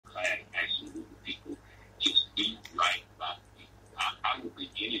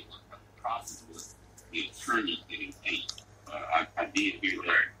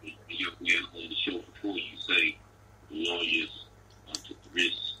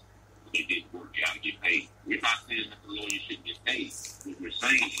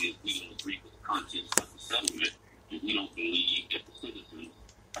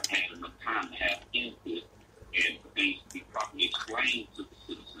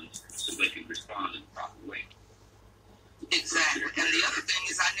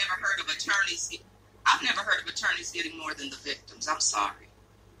I've never heard of attorneys getting more than the victims. I'm sorry.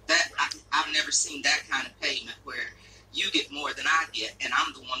 I've never seen that kind of payment where you get more than I get, and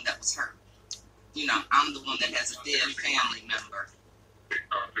I'm the one that was hurt. You know, I'm the one that has a dead family member.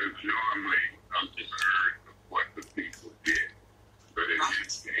 Because there's normally a third of what the people get. But in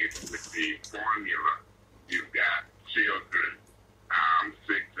this case, with the formula, you've got children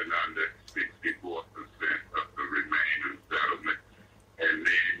 6 and under 64% of the remaining settlement. And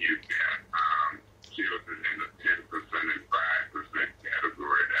then you've got children in the 10% and 5%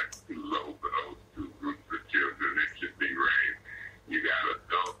 category. That's too low for those two groups of children that should be raised. You got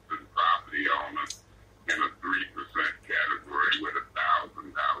adults and property owners in a 3% category with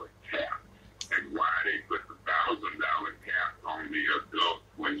 $1,000 cap. And why they put the $1,000 cap on the adults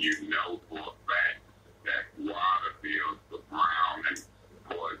when you know for a fact that water bills for brown and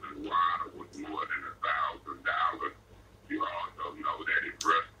poison water was more than $1,000. You also know that it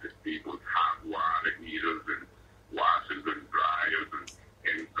rusted people's hot water heaters and washers and dryers and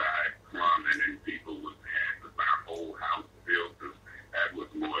inside plumbing, and people had to buy whole house filters. That was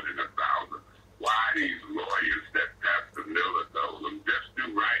more than $1,000. Why these lawyers that Pastor Miller told them just do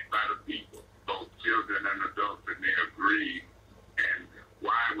right by the people, both children and adults, and they agreed? And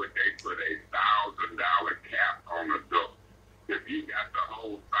why would they put a $1,000 cap on adults? If you got the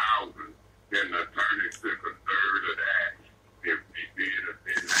whole $1,000, then the attorney took a third of that. If they did or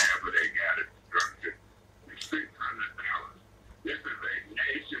didn't have it, they got it structured. $600. This is a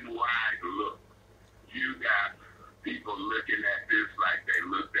nationwide look. You got people looking at this like they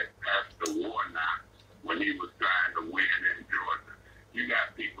looked at Pastor Warnock when he was trying to win in Georgia. You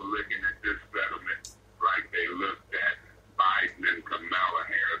got people looking at this settlement like they looked at Biden and Kamala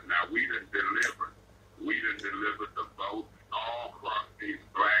Harris. Now, we done delivered. We done delivered the vote all across these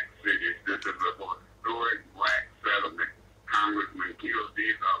black cities. This is a historic black settlement. Congressman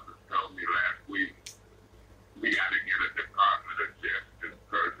Kildee told me last week, we got to get a Department of Justice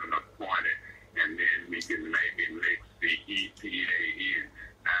person appointed, and then we can maybe mix the EPA in.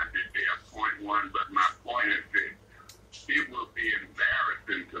 Now, did they appoint one? But my point is that it will be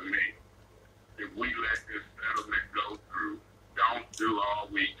embarrassing to me if we let this settlement go through. Don't do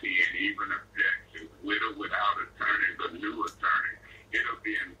all we can, even objections, with or without attorneys, a new attorney. It'll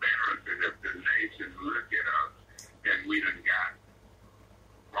be embarrassing if the nation look at us and we done got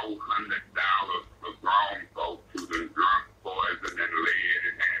 $400 for grown folks who done drunk poison and lead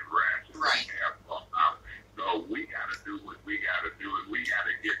and had rashes and hair fall out. So we got to do what we got to do, and we got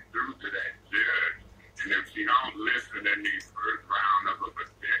to get through to that judge. And if she don't listen in these first round of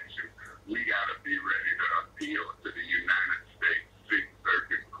objection, we got to be ready to appeal to the United States Sixth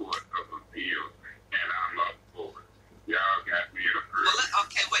Circuit Court of Appeals, and I'm up for it. Y'all got me in a group. Well,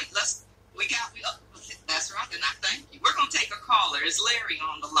 okay, wait. That's right, and I thank you. We're going to take a caller. Is Larry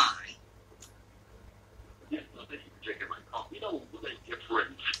on the line? Yes, no, thank you for taking my call. You know, what a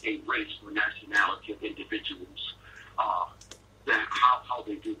difference a race or nationality of individuals, that how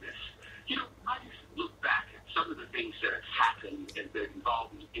they do this. You know, I just look back at some of the things that have happened and been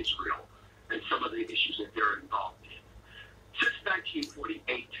involved in Israel and some of the issues that they're involved in. Since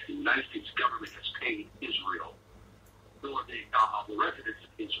 1948, the United States government has paid Israel, or the residents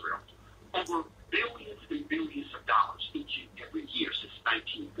of Israel, over billions and billions of dollars each and every year since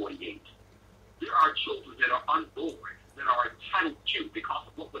 1948. There are children that are unborn that are entitled to because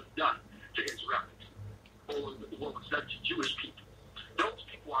of what was done to Israelis or what was done to Jewish people. Those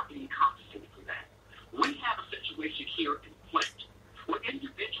people are being compensated for that. We have a situation here in Flint where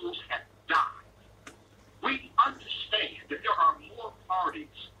individuals have died. We understand that there are more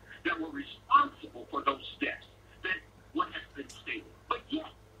parties that were responsible for those deaths than what has been stated. But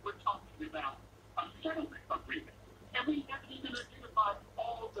yet, we're talking about a settlement agreement. And we haven't even identified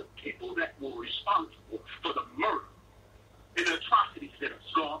all the people that were responsible for the murder and the atrocities that have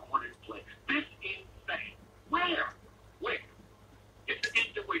gone on in place. This is insane. Where?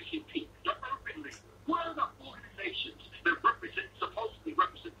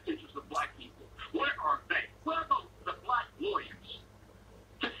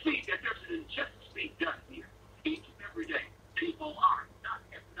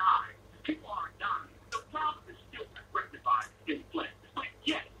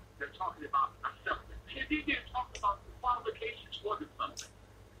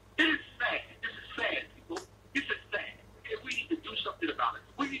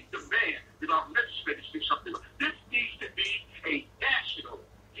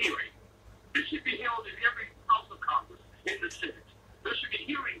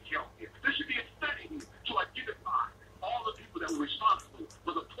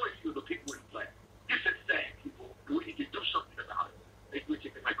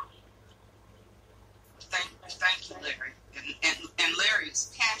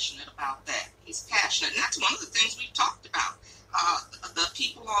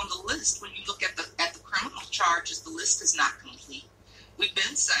 on the list, when you look at the criminal charges, the list is not complete. We've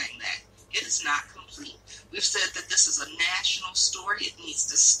been saying that. It is not complete. We've said that this is a national story. It needs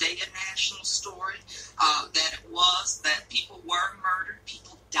to stay a national story. That people were murdered.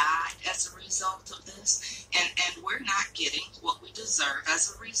 People died as a result of this. And we're not getting what we deserve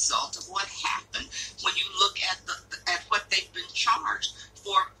as a result of what happened. When you look at what they've been charged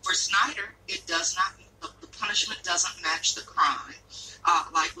for Snyder, it does not, the punishment doesn't match the crime.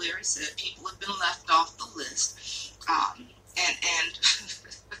 Like Larry said, people have been left off the list.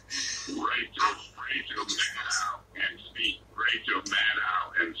 Rachel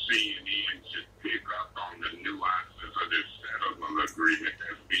Maddow and CNN should pick up on the nuances of this settlement agreement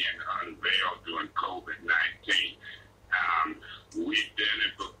that's being unveiled during COVID-19. We've done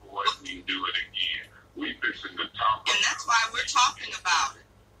it before, we can do it again. We've been to talk about it. And that's why we're talking about it.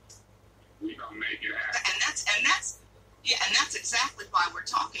 We're going to make it happen. And that's exactly why we're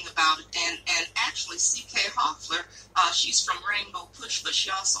talking about it. And actually, C.K. Hoffler, she's from Rainbow Push, but she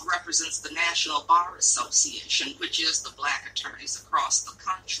also represents the National Bar Association, which is the black attorneys across the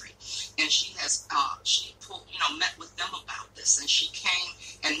country. And she has, met with them about this. And she came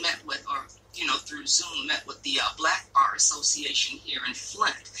and met with, through Zoom, met with the Black Bar Association here in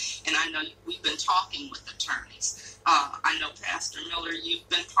Flint. And I know we've been talking with attorneys. I know, Pastor Miller, you've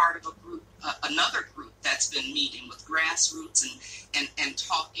been part of a group, another group that's been meeting with grassroots and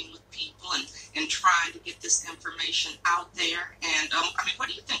talking with people and trying to get this information out there. And, what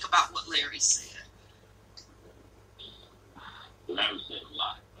do you think about what Larry said? Larry said a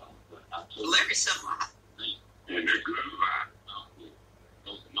lot. Larry said a lot. And a good lot.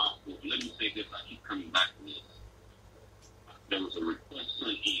 Let me say this, I keep coming back to this. There was a request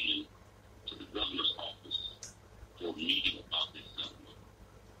sent in to the governor's office for a meeting about this settlement.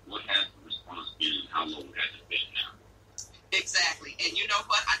 What has the response been and how long has it been now? Exactly. And you know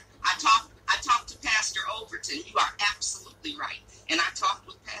what? I talked to Pastor Overton. You are absolutely right. And I talked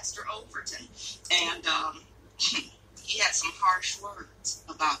with Pastor Overton. And he had some harsh words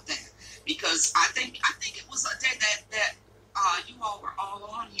about that. Because I think it was a day that you all were all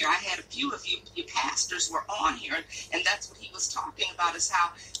on here. I had a few of you pastors were on here, and that's what he was talking about, is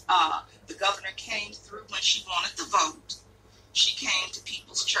how the governor came through when she wanted the vote. She came to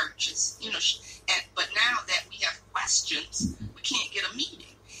people's churches, but now that we have questions, we can't get a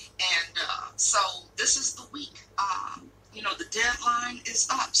meeting. And so this is the week. The deadline is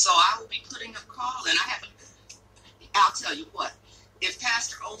up, so I will be putting a call in. I'll tell you what, if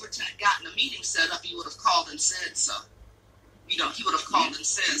Pastor Overton had gotten a meeting set up, he would have called and said so. He would have called and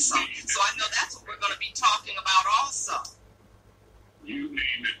said so. So I know that's what we're going to be talking about also. You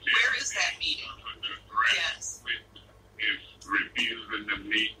need to tell Where is that meeting? Yes. Is refusing to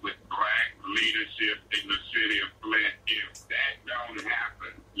meet with black leadership in the city of Flint. If that don't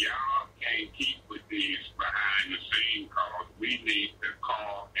happen, y'all can't keep with these behind the scene calls. We need to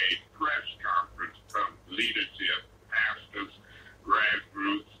call a press conference of leadership, pastors,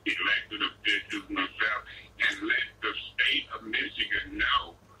 grassroots, elected officials, myself, and let the state of Michigan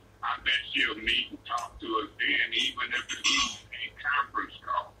know. I bet she'll meet and talk to us then, even if it's a conference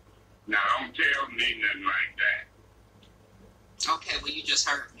call. Now, don't tell me nothing like that. Okay, well, you just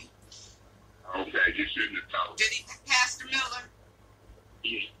heard me. Okay, you shouldn't have told me. Did he, Pastor Miller?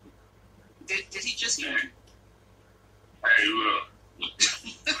 Yeah. Did he just hear me? Hey, look.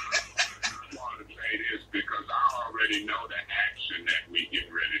 I want to say this because I already know the action that we get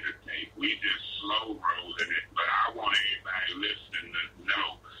ready to take. We just slow rolling it, but I want everybody listening to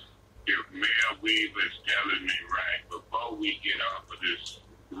know if Mayor Weaver is telling me right before we get off of this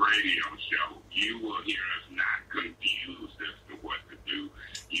radio show, you will hear us not confused as to what to do.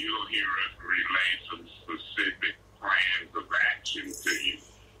 You'll hear us relay some specific plans of action to you.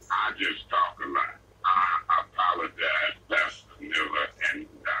 I just talk a lot. I apologize, Pastor Miller and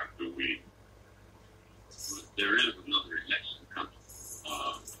Dr. Weaver. There is another election coming,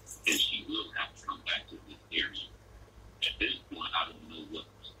 and she will have to come back to this area. At this point, I don't know what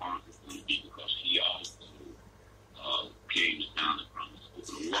the response is going to be because she also came to town and promised to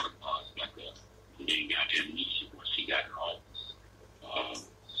open the water pods back up. And then got amnesia where she got in office.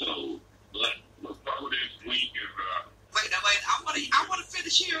 But before this week is Wait. I want to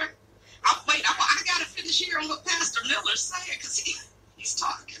finish here. I got to finish here on what Pastor Miller's saying because he's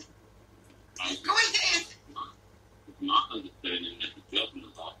talking. Go ahead. It's my understanding that the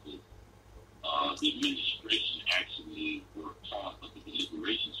governor's office, the administration actually were part of the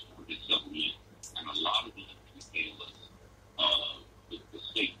deliberations for this settlement, and a lot of these retailers, the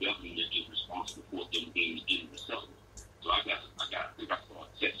state government is responsible for them being in the settlement. So I think I saw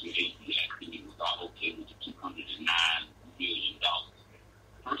Section 8 asking me was all okay with the $209 million.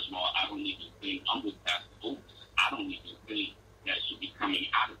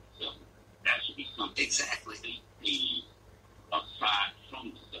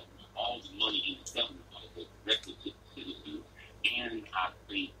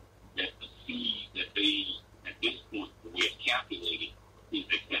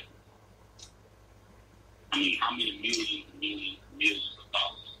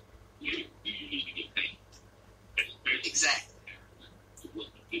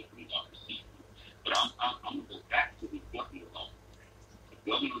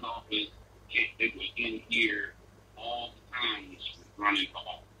 governor's office, they were in here all the time when she was running for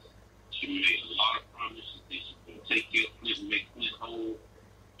office. She made a lot of promises that she would take care of Clinton, make Clinton whole,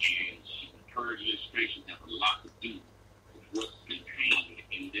 and her administration has a lot to do with what's contained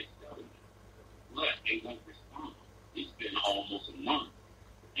in this government. But they won't respond. It's been almost a month.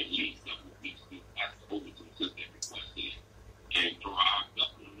 At least several weeks since Pastor Overton took that request in. And for our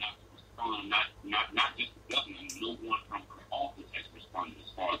governor not to respond, not just the governor, no one from her office has responded as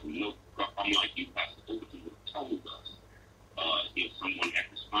far as we know. Unlike you, Pastor Overton would have told us if someone had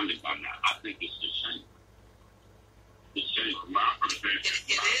responded by now. I think it's just shameful. It's shameful. My position,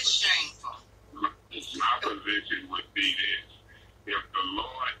 It is shameful. my position would be this. If the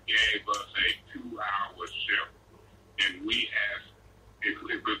Lord gave us a 2-hour shift and we asked, if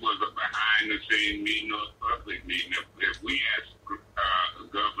it was a behind-the-scenes meeting or a public meeting, if we asked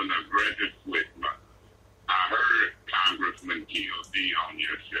Governor Greta Whitmer, I heard Congressman Kildee on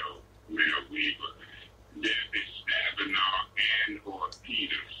your show, Mayor Weaver, Debbie Stabenow and or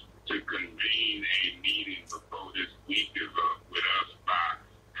Peters to convene a meeting before this week is up with us by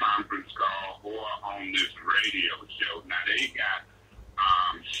conference call or on this radio show. Now, they got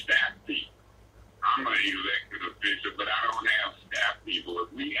staff people. I'm an elected official, but I don't have staff people.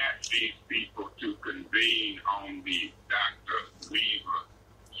 If we ask these people to convene on the Dr. Weaver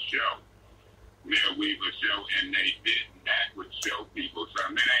show, Mayor Weaver show, and they didn't, that would show people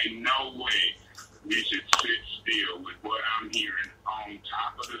something. There ain't no way we should sit still with what I'm hearing on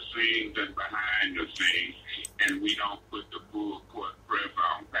top of the scenes and behind the scenes, and we don't put the full court press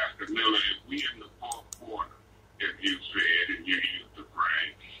on. Pastor Miller, if we in the fourth quarter, if you said, and you used the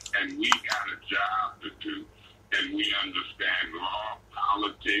phrase, and we got a job to do, and we understand law,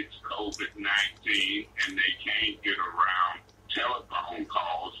 politics, COVID-19, and they can't get around telephone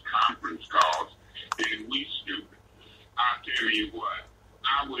calls, conference calls, then we stupid. I'll tell you what,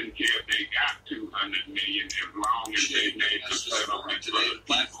 I wouldn't care if they got $200 million as long as they made the settlement for the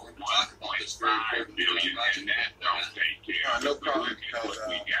people $1.5 billion, and that don't take care of it. But look at what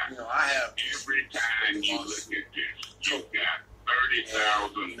we got. I have Every time you look at this, you got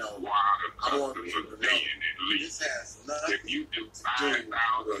 30,000 water customers paying at least. If you do $5,000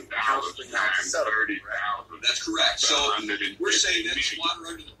 times 30,000, that's correct. So we're saying that's water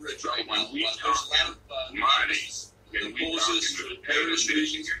under the bridge right now. When we There's a talk lot of money, and we proposes talking for to various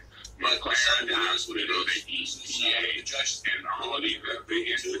reasons. But the McLaren settlement is what it Hospital, is. the This is EPA, the judge and all these other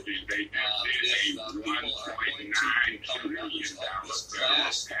entities, they just did a $1.9 trillion federal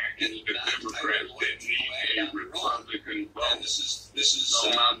package. The Democrats didn't need a Republican vote. This is So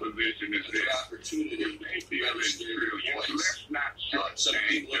my position is this. opportunity If they deal in trillions, let's not Some shortchange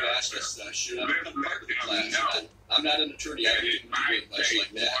people have asked us, us. should I Let's become part of the let them class? know I'm not an attorney. I that don't it do might much take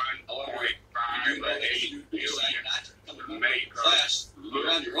like that. However, you know that if you 1.5 or 8 decide billion not to become a to member of make the class, us you're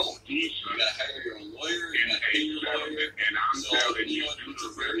on your own. look You decent got to hire your own lawyer. You in got to a pay your lawyer. settlement, and I'm So, telling you you, know, do it's the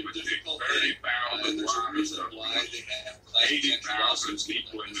a very arithmetic, difficult thing. 30,000 There's a water reason why customers, they have class action 80,000 lawsuits.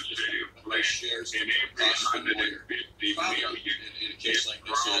 people in the city of Like Flint, shares and every cost of the lawyer. 150 Problem million in a case like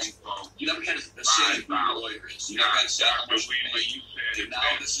this is folks. you never had to say who your lawyer is. You never had to say how Dr. much you Weaver, pay. you said And it now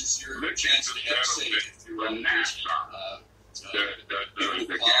best. this is your Look at chance the to have say settlement if you're for on NASA.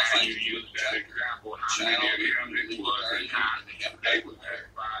 The guy you used that example, how many of